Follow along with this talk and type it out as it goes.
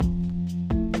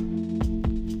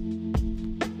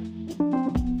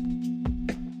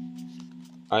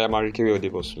I am Arikewe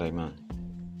Odebo Sulaiman.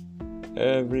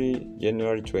 Every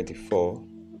January 24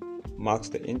 marks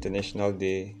the International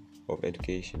Day of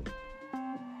Education.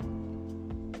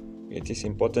 It is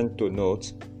important to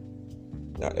note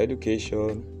that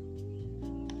education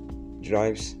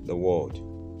drives the world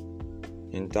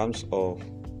in terms of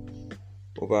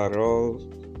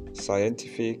overall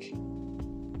scientific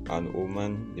and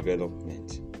human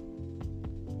development.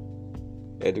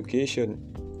 Education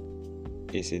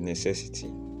is a necessity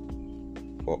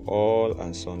for all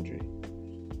and sundry.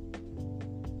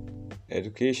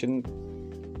 Education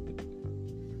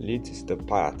leads the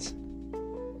path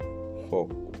for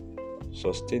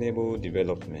sustainable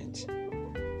development,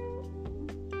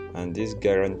 and this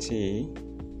guarantees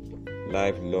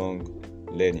lifelong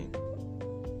learning,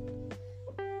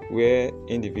 where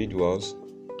individuals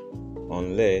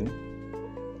unlearn,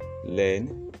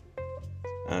 learn,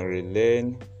 and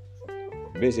relearn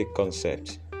basic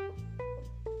concepts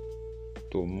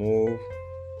to move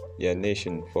their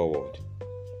nation forward.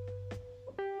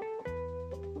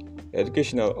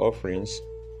 Educational offerings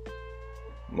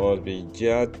must be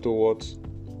geared towards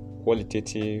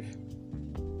qualitative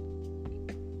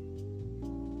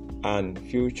and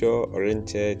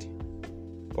future-oriented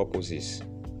purposes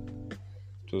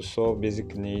to solve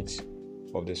basic needs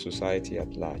of the society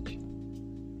at large.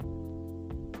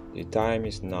 The time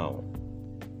is now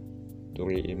to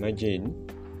reimagine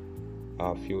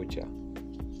our future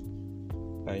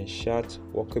and chart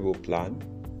workable plan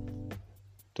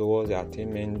towards the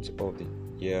attainment of the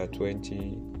year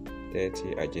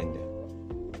 2030 agenda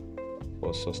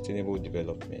for sustainable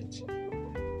development,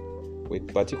 with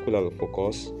particular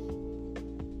focus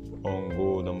on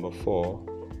goal number 4,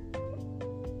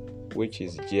 which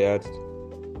is geared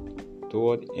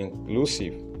toward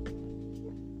inclusive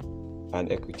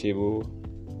and equitable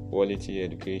quality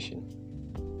education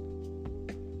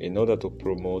in order to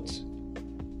promote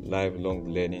lifelong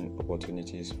learning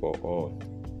opportunities for all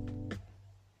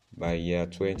by year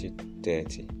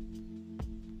 2030.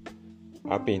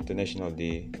 Happy International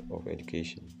Day of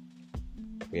Education.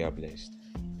 We are blessed.